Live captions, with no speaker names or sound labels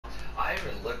I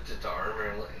haven't looked at the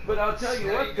armor. But I'll tell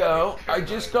you what, though, I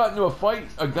just got into a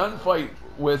gunfight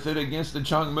with it against the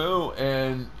Chungmu,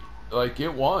 and like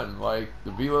it won. Like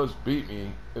the Velos beat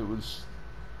me. It was,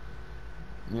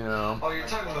 you know. Oh, you're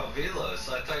talking about Velos.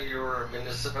 I thought you were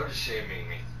Minnesota shaming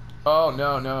me. Oh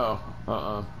no.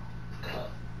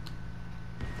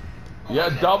 Yeah,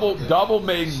 double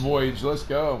maiden voyage. Let's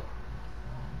go.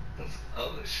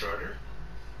 Oh, it's shorter.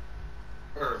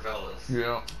 Or Velos.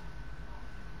 Yeah.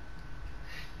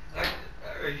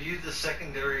 Are you the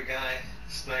secondary guy,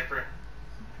 sniper?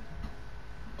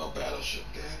 Oh, battleship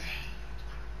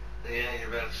guy. Yeah, your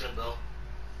battleship bill.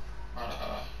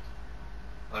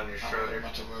 On your Schroeder.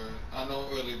 I don't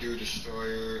really do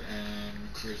destroyer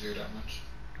and cruiser that much.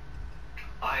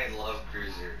 I love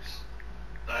cruisers.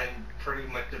 I'm pretty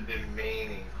much have been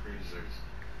maining cruisers.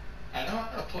 I know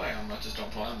how to play them, I just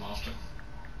don't play them often.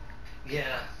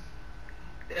 Yeah.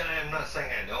 Yeah, I'm not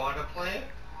saying I know how to play it.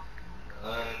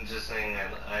 I'm just saying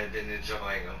I've been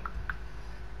enjoying them.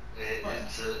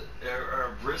 It's a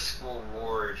risk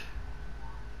reward.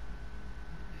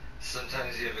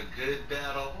 Sometimes you have a good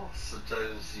battle,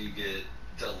 sometimes you get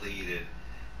deleted.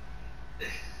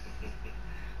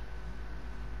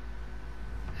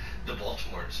 The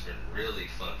Baltimore's been really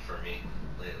fun for me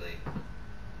lately.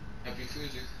 Happy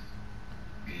cruiser.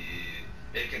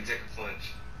 It can take a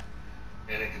punch,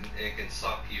 and it can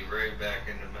sock you right back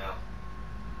in the mouth.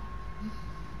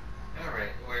 All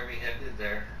right, where are we headed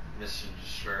there, Mr.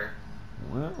 Destroyer?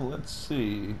 Well, let's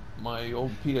see. My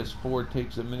old PS4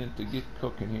 takes a minute to get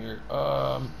cooking here.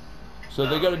 So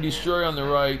they got a destroyer on the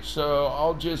right, so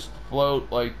I'll just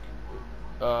float like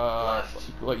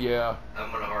left. Yeah.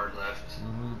 I'm gonna hard left.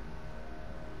 Mm-hmm.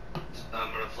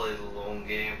 I'm gonna play the lone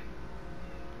game.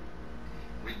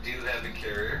 We do have a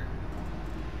carrier.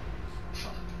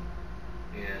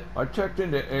 Yeah. I checked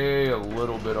into A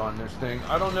little bit on this thing.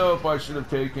 I don't know if I should have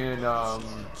taken,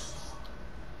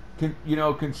 you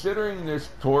know, considering this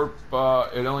torp,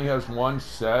 it only has one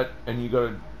set, and you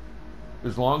gotta,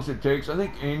 as long as it takes, I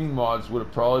think aiming mods would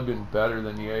have probably been better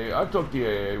than the A. I took the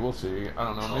AA, we'll see. I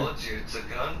don't know. I told you, it's a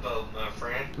gunboat, my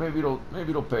friend. Maybe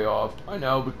it'll pay off. I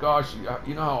know, but gosh,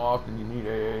 you know how often you need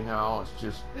AA now? It's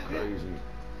just crazy.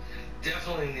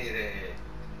 Definitely need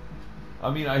AA.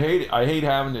 I mean, I hate it. I hate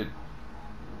having it.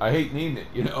 I hate needing it,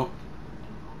 you know.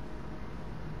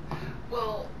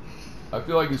 Well, I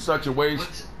feel like it's such a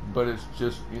waste, but it's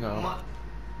just, you know.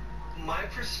 My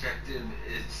perspective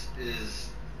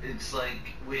it's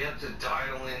like we have to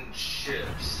dial in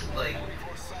ships. Like,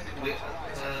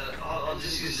 I'll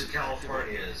just use the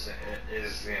California as an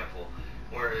example,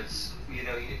 where it's, you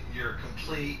know, you're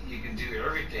complete, you can do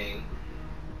everything,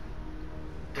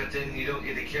 but then you don't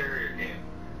get a carrier game.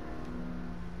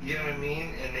 You know what I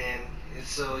mean? And then,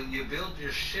 so you build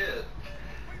your ship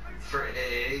for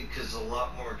AA because a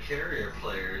lot more carrier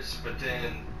players, but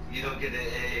then you don't get an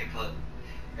AA,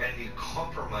 and you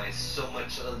compromise so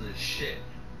much other shit.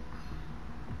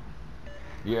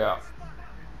 Yeah.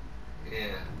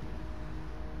 Yeah.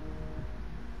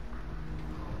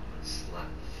 Oh, let's slap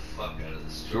the fuck out of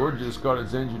this George just got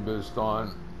his engine boost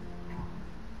on.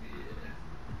 Yeah.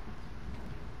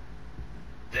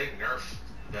 They nerfed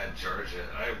that Georgia.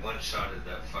 I one-shotted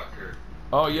that fucker.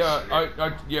 Oh yeah,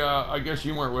 I guess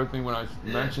you weren't with me when I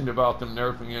mentioned about them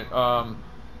nerfing it.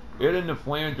 It and the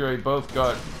Flandre both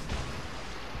got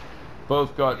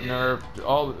nerfed.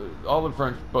 All the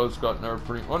French boats got nerfed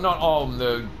pretty well. Not all of them,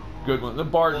 the good ones. The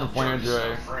Bart and the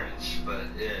Flandre. French, but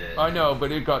yeah. I know,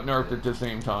 but it got nerfed at the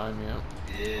same time. Yeah.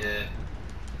 Yeah.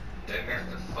 They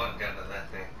nerfed the fuck out of that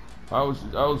thing. I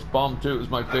was bummed too. It was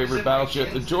my favorite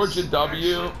battleship. The Georgia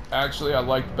W actually I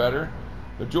liked better.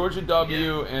 The Georgia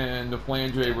W and the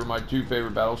Flandre were my two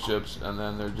favorite battleships, and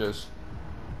then they're just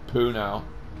poo now.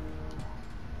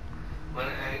 When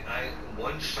I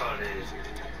one-shotted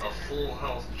a full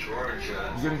health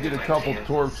Georgia. You're gonna get a couple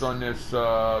torps on this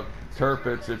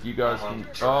Turpits if you guys can.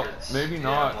 Oh, maybe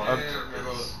not.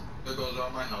 There goes all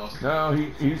my health. No,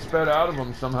 he sped out of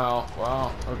them somehow.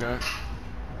 Wow. Okay.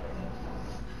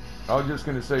 I was just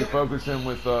gonna say focus him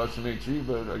with some HE,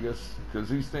 but I guess because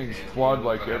these things flood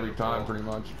like every time pretty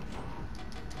much.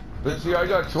 But see, I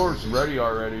got torps ready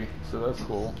already, so that's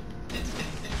cool.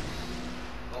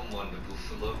 I'm on the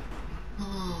Buffalo.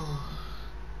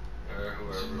 Or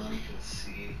whoever we can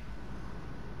see.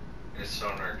 It's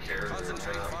on our carrier now.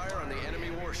 Fire on the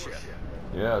enemy warship.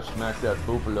 Yeah, smack that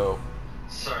Buffalo.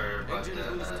 Sorry about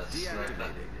that. Sniper.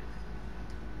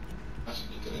 I think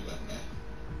you could have done that.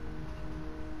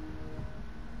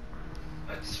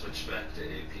 I'd switch back to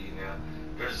AP now.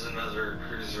 There's another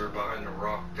cruiser behind the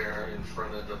rock there in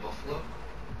front of the Buffalo.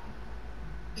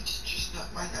 It's just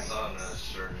not my night. Oh no,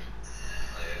 sure.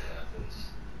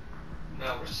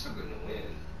 still gonna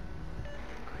win.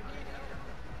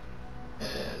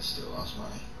 Yeah, still lost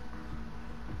money.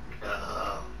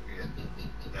 Yeah,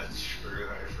 that's true.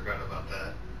 I forgot about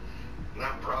that.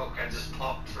 Not broke. I just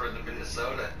popped for the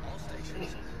Minnesota.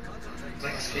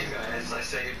 Thanks to you guys, I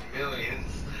saved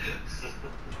millions.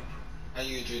 I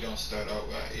usually don't start out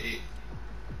at 8.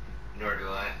 Nor do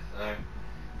I.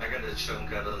 I got a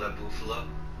chunk out of that buffalo.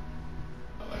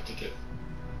 I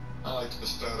like to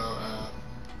start out at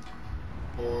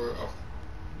 4 or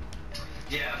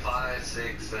Yeah, 5,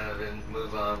 6, 7.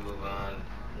 Move on.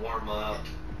 Warm up.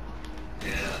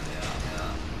 Yeah.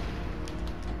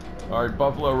 All right,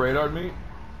 Buffalo radar me.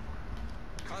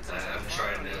 I'm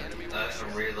trying to.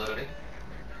 I'm reloading.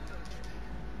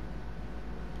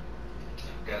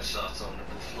 Got shots on the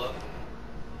buffalo.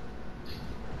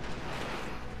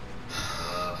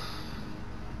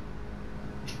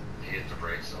 He hit the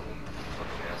brakes on me.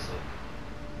 Fucking asshole.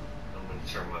 I'm gonna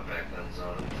turn my back guns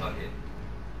on him. Fuck it.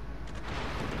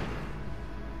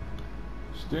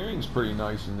 Steering's pretty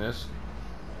nice in this.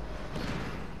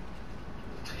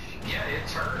 Yeah, it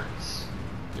turns.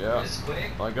 Yeah. It's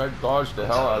quick. Like I dodged the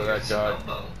hell out of that guy.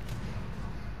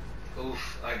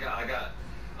 Oof, I got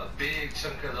a big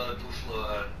chunk of the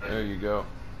buffalo. There you go.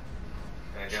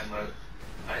 I got my.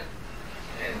 I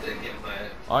had to get my.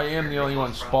 I am the only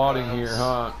one spotting here,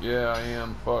 huh? Yeah, I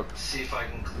am. Fuck. See if I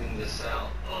can clean this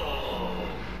out. Oh,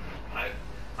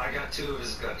 I got 2 of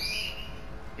his guns.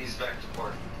 He's back to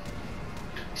port.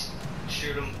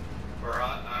 Shoot him, or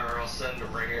I'll send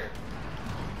him right here.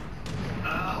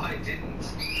 Oh, I didn't.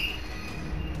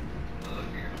 Oh,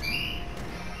 here.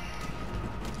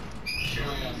 Shoot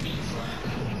him. on me, Frank.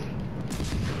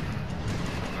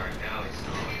 Alright, now he's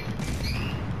going.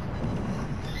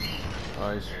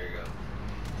 Nice. There you go.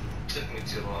 Took me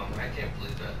too long. I can't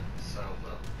believe that. So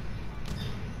well.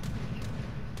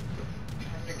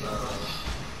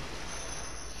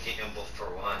 Gamble for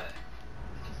what?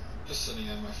 Just sitting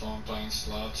on my phone playing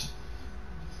slots.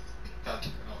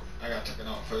 I got taken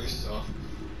out first, so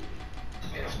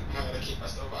Yeah. I gotta keep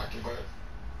myself occupied.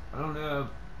 I don't know.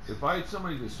 If I had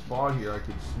somebody to spot here, I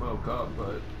could smoke up,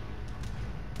 but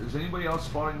is anybody else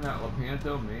spotting that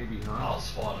Lepanto? Maybe, huh? I'll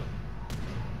spot him.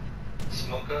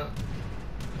 Smoke up.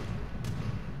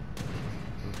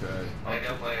 Okay. I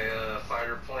got my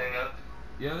fighter plane up.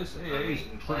 Yeah, this I'm AA is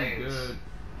eating pretty planes. good.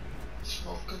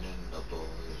 Smoking in the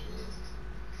boys' room.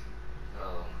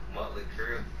 Oh, Motley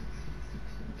Crue.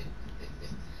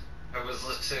 I was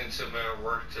listening to him at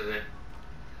work today.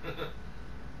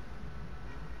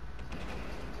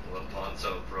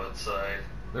 Lepanto broadside.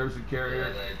 There's a carrier.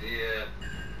 Bad idea.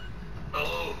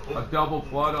 Oh! A double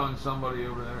flood on somebody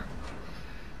over there.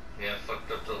 Yeah,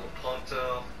 fucked up the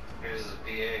Lepanto. Here's the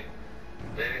PA.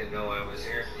 They didn't know I was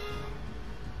here.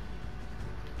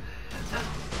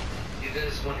 You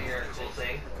guys want to hear a cool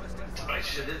thing? I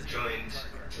should have joined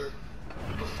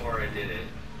before I did it.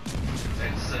 I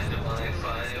decided to buy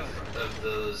 5 of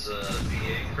those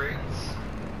VA crates.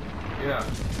 Yeah.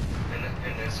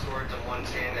 And I scored the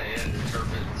Montana and the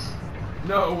Turbines.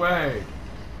 No way.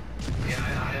 Yeah,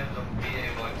 I have the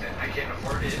VA Montana. I can't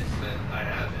afford it, but I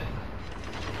have it.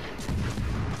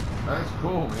 That's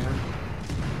cool, man.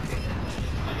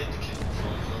 I hit the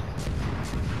camouflage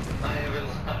though. I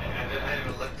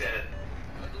haven't looked at it.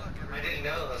 I didn't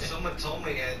know. Someone told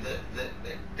me that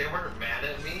they weren't mad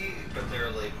at me, but they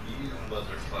were like, "You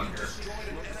motherfucker,"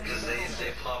 because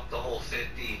they popped the whole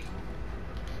 50.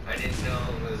 I didn't know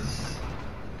it was.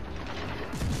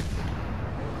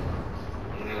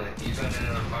 And they're like, "You got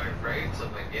another 5 crates?"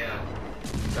 I'm like, "Yeah."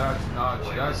 That's nuts.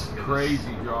 Boy, That's this is-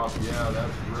 crazy drop. Yeah,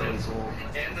 that's really cool.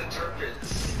 And the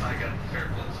turpits, I got the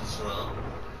turpits as well.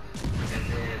 And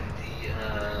then the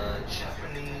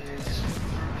Japanese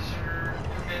cruiser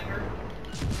commander.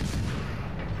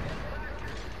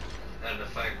 And the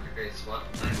 5 crates. Well,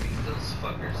 I beat those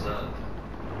fuckers up.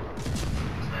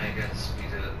 I gotta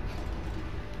speed up.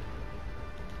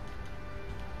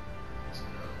 Let's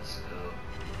go.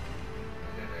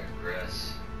 I gotta aggress.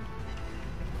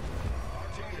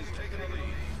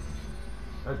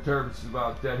 That turbot's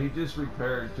about dead. He just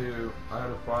repaired too. I had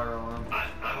a fire on him.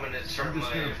 I'm gonna turn I'm just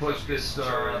my gonna push focus this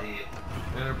toward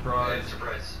the Enterprise.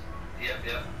 Enterprise.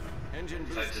 Yep. Engine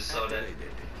I just saw that.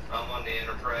 I'm on the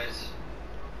Enterprise.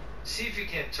 See if you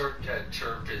can't torp that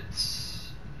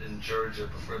turpits in Georgia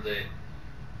before they,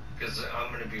 because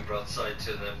I'm gonna be broadside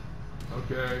to them.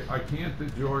 Okay, I can't to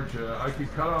Georgia. I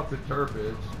could cut off the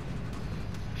turpits.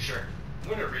 Sure,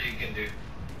 whatever you can do.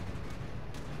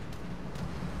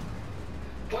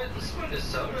 Boy, this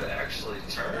Minnesota actually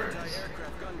turns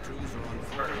Anti-aircraft gun crews are on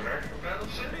for an American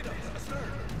battleship.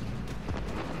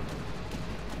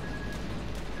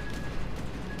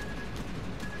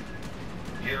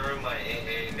 you're in my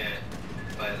AA net,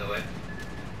 by the way.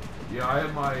 Yeah, I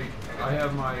have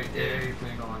my AA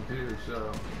thing on too,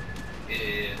 so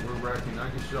Yeah. we're wrecking. I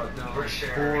just shot down We're like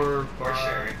sharing. 4, 5. We're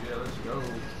sharing. Yeah, let's go.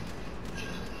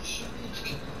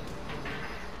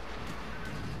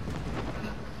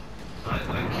 I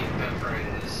keep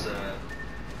peppering this.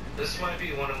 This might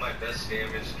be one of my best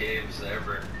damage games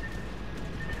ever.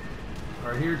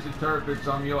 All right, here's the turpits.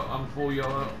 I'm full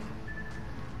yellow.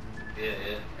 Yeah,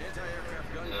 yeah.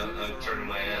 Anti-aircraft gun crews I'm are turning on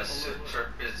my ass to alert.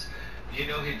 torpedoes. You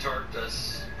know he torped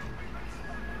us.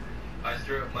 I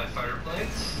threw up my fighter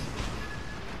planes.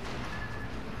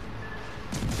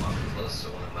 I'm close to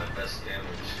one of my best damage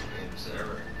games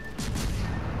ever.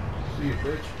 See you,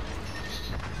 bitch.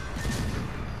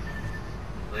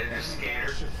 Later,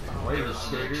 skater. Later,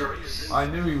 skater. I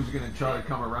knew he was gonna try to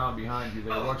come around behind you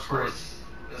there. Oh, of Watch for it. course.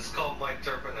 It's called Mike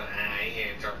Turpin. He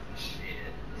ain't turping shit.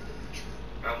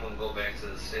 I'm gonna go back to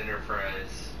this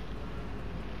Enterprise.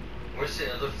 Where's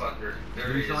the other fucker?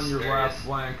 There he He's is. on your there left he is.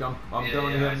 flank. I'm Yeah,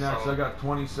 going to yeah, him I next. saw I him. got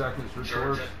 20 seconds for torch.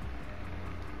 Georgia.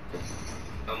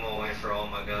 I'm away for all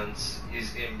my guns.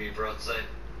 He's giving me broadside.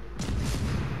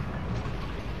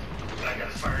 I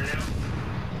gotta fire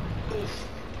now. Oof.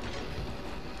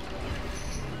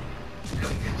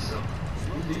 Come get some.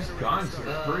 Dude, these guns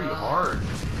are pretty hard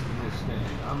in this thing.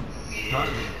 I'm kind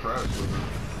of impressed with them.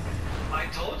 I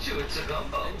told you it's a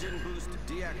gumbo. Engine boost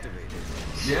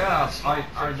deactivated. Yeah, Smoke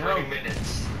I for know. 3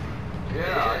 minutes.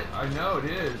 Yeah, I know it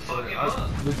is. Fuck But him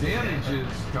up. the damage is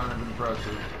kind of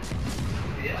impressive.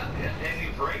 Yeah, and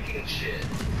you're breaking shit.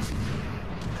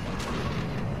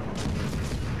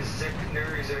 His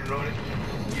secondaries are running.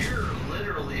 You're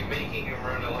literally making him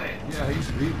run away. Yeah,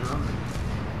 he's running.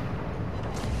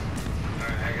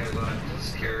 Alright, I gotta go after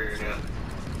this carrier now.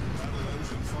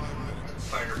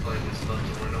 Fighter plane is about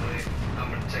to run away. I'm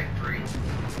gonna take 3.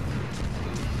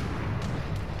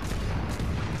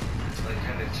 I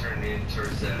kinda turned in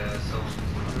towards that asshole. I'm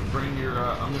gonna bring your.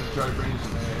 I'm gonna try to bring you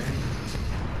some AA.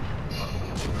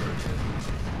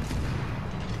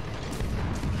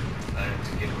 I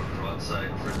have to give a broadside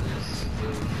for this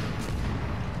move.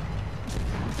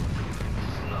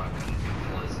 It's not gonna be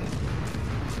pleasant.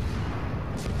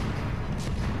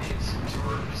 Need some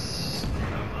torps.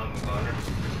 I'm a gunner.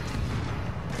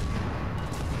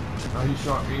 Oh, he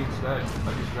shot me instead. I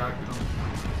distracted him.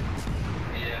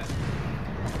 Yeah.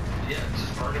 Yeah,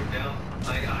 just burn him down. I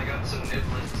got some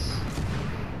niblets.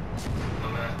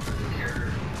 I'm after the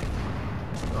carrier.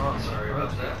 Oh, Sorry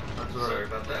about that. That's all Sorry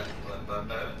right. about that. My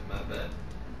bad.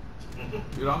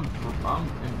 Dude, I'm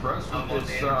impressed with I'm on this.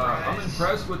 the Enterprise. I'm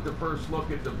impressed with the first look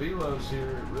at the Velos here.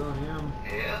 It really am.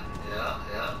 Yeah.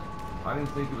 I didn't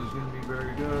think it was going to be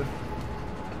very good.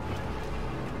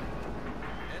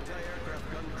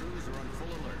 Anti-aircraft gun crews are on full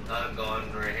alert. I'm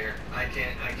gone right here. I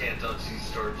can't touch these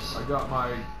torps. I got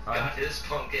my. Got his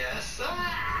punk ass.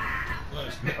 Ah!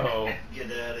 Oh.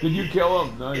 Get out of Did here. you kill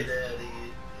him? Nice. Get out of here.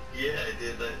 Yeah, I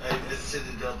did. I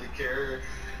ascended down the carrier.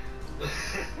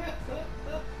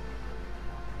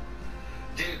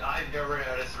 Dude, I've never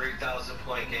had a 3,000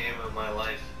 point game in my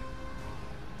life.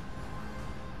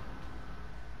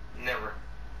 Never.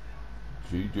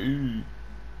 GG.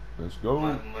 Let's go.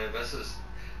 My best is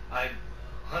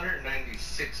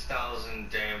 196,000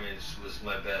 damage was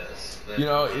my best. Then You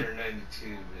know,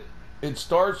 192. It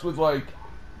starts with like,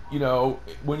 you know,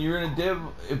 when you're in a div,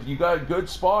 if you got good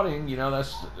spotting, you know,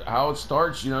 that's how it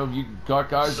starts. You know, if you got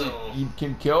guys So- that you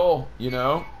can kill, you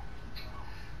know.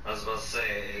 I was about to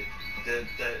say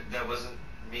that wasn't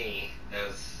me. That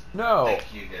was No.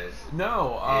 thank you guys.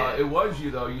 No, Yeah. it was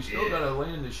you though. You still Yeah. gotta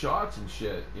land the shots and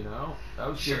shit, you know? That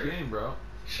was a Sure. good game, bro.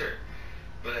 Sure,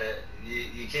 but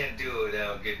you can't do it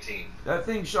without a good team. That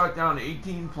thing shot down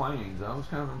 18 planes. I was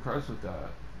kind of impressed with that.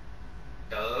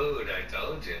 Dude, I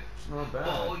told you. It's not bad.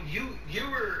 Well, you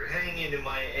were hanging in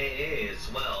my AA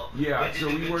as well. Yeah, I did so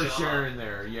a we good were job. sharing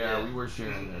there. Yeah, Yeah. we were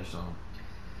sharing there, so.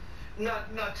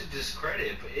 Not to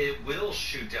discredit, but it will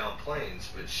shoot down planes,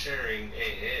 but sharing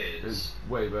AA is It's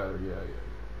way better,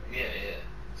 yeah. yeah,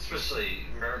 especially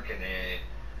American AA.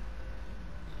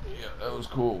 Yeah, that was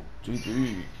cool.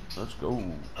 GG. Let's go.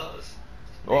 Oh, it's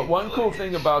Well, big one cool footage.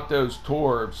 thing about those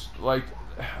torps, like,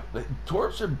 the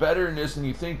torps are better in this than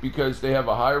you think because they have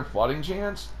a higher flooding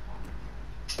chance.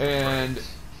 And Right.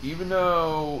 even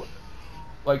though,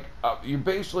 like, you're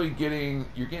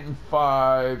getting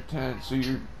 5, 10, so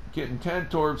you're getting 10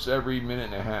 torps every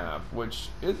minute and a half, which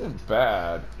isn't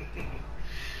bad.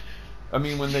 I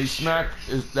mean, when they smack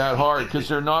is that hard because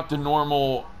they're not the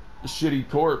normal shitty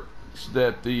torps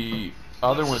that the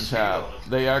other What's the ones have. speed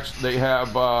on They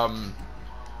have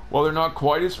well, they're not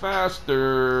quite as fast.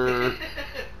 They're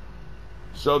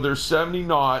So they're 70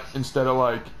 knot instead of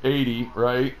like 80,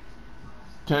 right?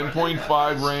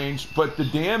 10.5 range, but the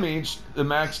damage, the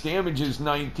max damage is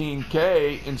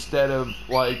 19k instead of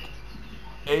like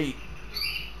 8,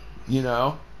 you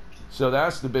know? So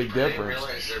that's the big I didn't difference.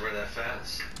 realize they were that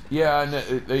fast. Yeah, and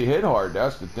they hit hard,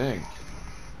 that's the thing.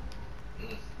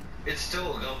 It's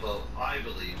still a gunboat, I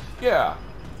believe. Yeah.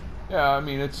 Yeah, I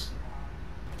mean, it's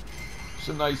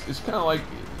a nice, it's kind of like,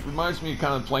 it reminds me of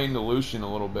kind of playing the Lucian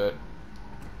a little bit.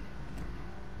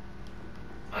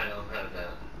 I don't have that.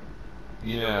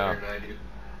 You know Yeah. better than I do.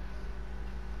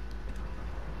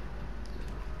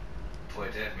 Boy,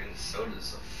 that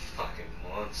Minnesota's a fucking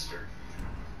monster.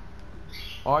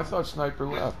 Oh, I thought Sniper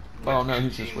left. Oh, no,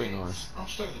 he's just waiting on us. I'm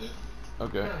still here.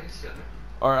 Okay. No, he's good.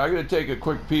 Alright, I gotta take a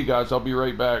quick pee, guys. I'll be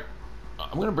right back.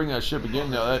 I'm gonna bring that ship again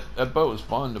now. That boat was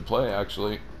fun to play,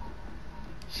 actually.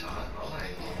 So I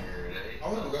ain't here today. I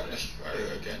would have gotten a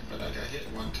Strider again, but I got hit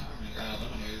one time and got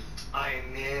eliminated. I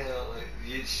know.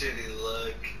 You shitty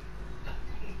luck.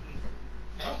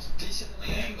 I was decently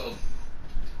angled.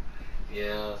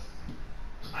 Yeah.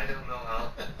 I don't know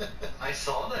how. I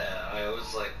saw that. I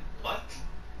was like, what?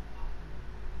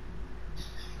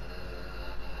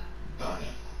 Darn it.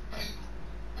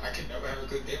 I can never have a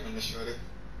good game in this Strider.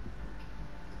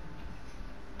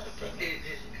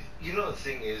 You know, the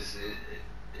thing is, it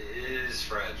is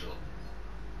fragile.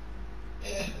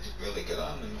 Yeah, it's really good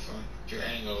on in the front. If you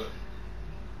angle it.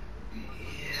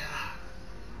 Yeah.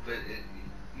 But,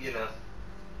 you know.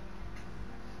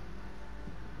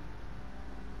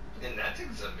 And that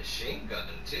thing's a machine gun,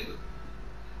 too.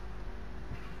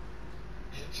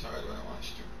 It's hard when I want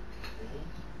to.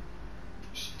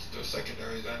 Those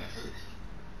secondaries on it hurt.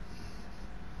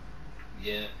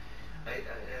 Yeah. I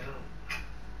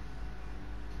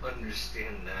don't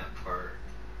understand that part.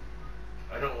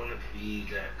 I don't want to be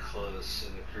that close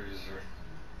in the cruiser.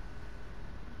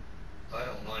 I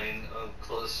don't mind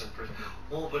close and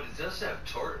well, but it does have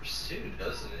torps too,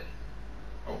 doesn't it?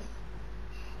 Oh.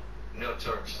 No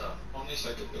torps, though. Only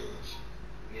secondaries.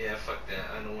 Yeah, fuck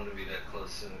that. I don't want to be that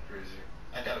close in the cruiser.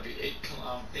 I gotta be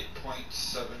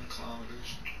 8.7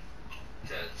 kilometers.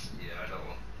 That's, yeah, I don't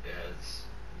want, yeah,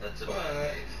 that's a But bad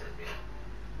day for me.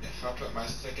 if I put my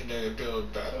secondary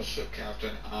build battleship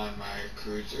captain on my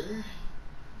cruiser,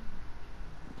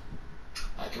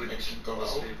 I can make him go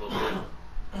most out. people do.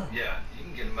 Yeah, you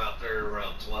can get them out there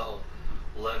around 12,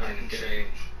 11 I can and get change.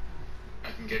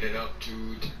 I can get it up to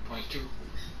 10.2.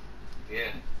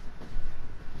 Yeah.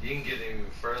 You can get it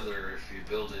even further if you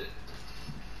build it.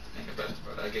 And the best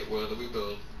part, I get Will to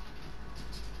rebuild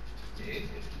Yeah.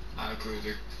 on a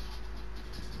cruiser.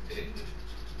 Yeah.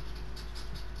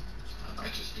 I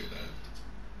might just do that.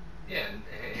 Yeah, and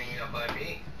hang out by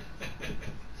me.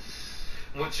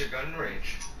 What's your gun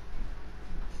range?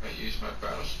 I use my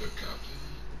battleship captain.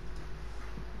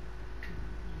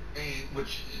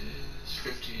 Which is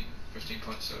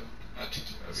 15.7. Not too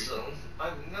heavy. So,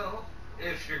 no,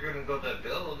 if you're gonna go that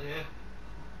build, yeah.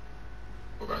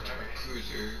 Go back to my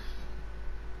cruiser.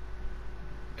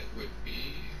 It would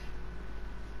be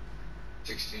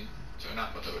 16. So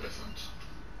not much of a difference.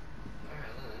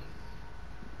 Alright then.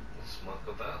 Let's muck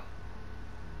about.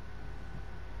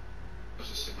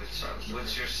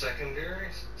 What's your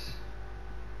secondaries?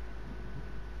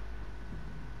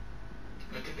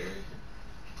 Secondary?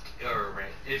 Or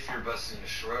if you're busting a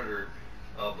Schroeder,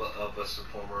 I'll bust a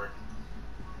Palmer.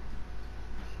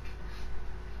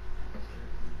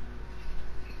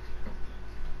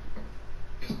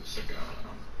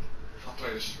 I'll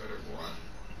play the Shredder one.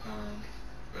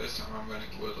 But this time I'm gonna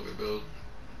Will to rebuild.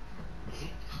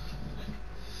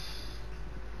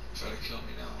 Try to kill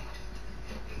me now.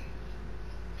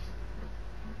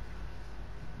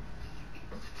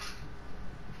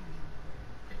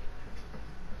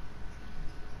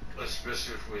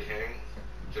 Especially if we hang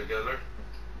together.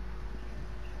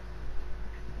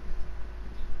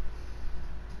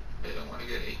 They don't want to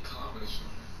get 8 kilometers from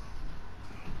me.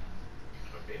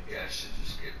 Or maybe I should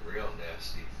just get real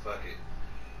nasty. Fuck it.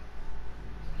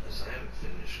 Because I haven't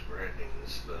finished grinding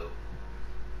this boat.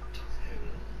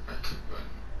 I could run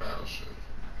battleship.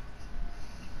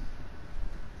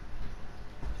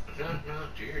 No,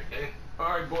 do your thing.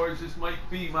 Alright, boys, this might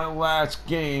be my last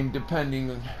game,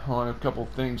 depending on a couple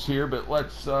things here, but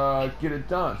let's get it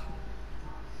done.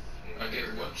 I get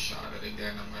one shot at it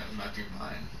again, it might be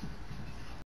mine.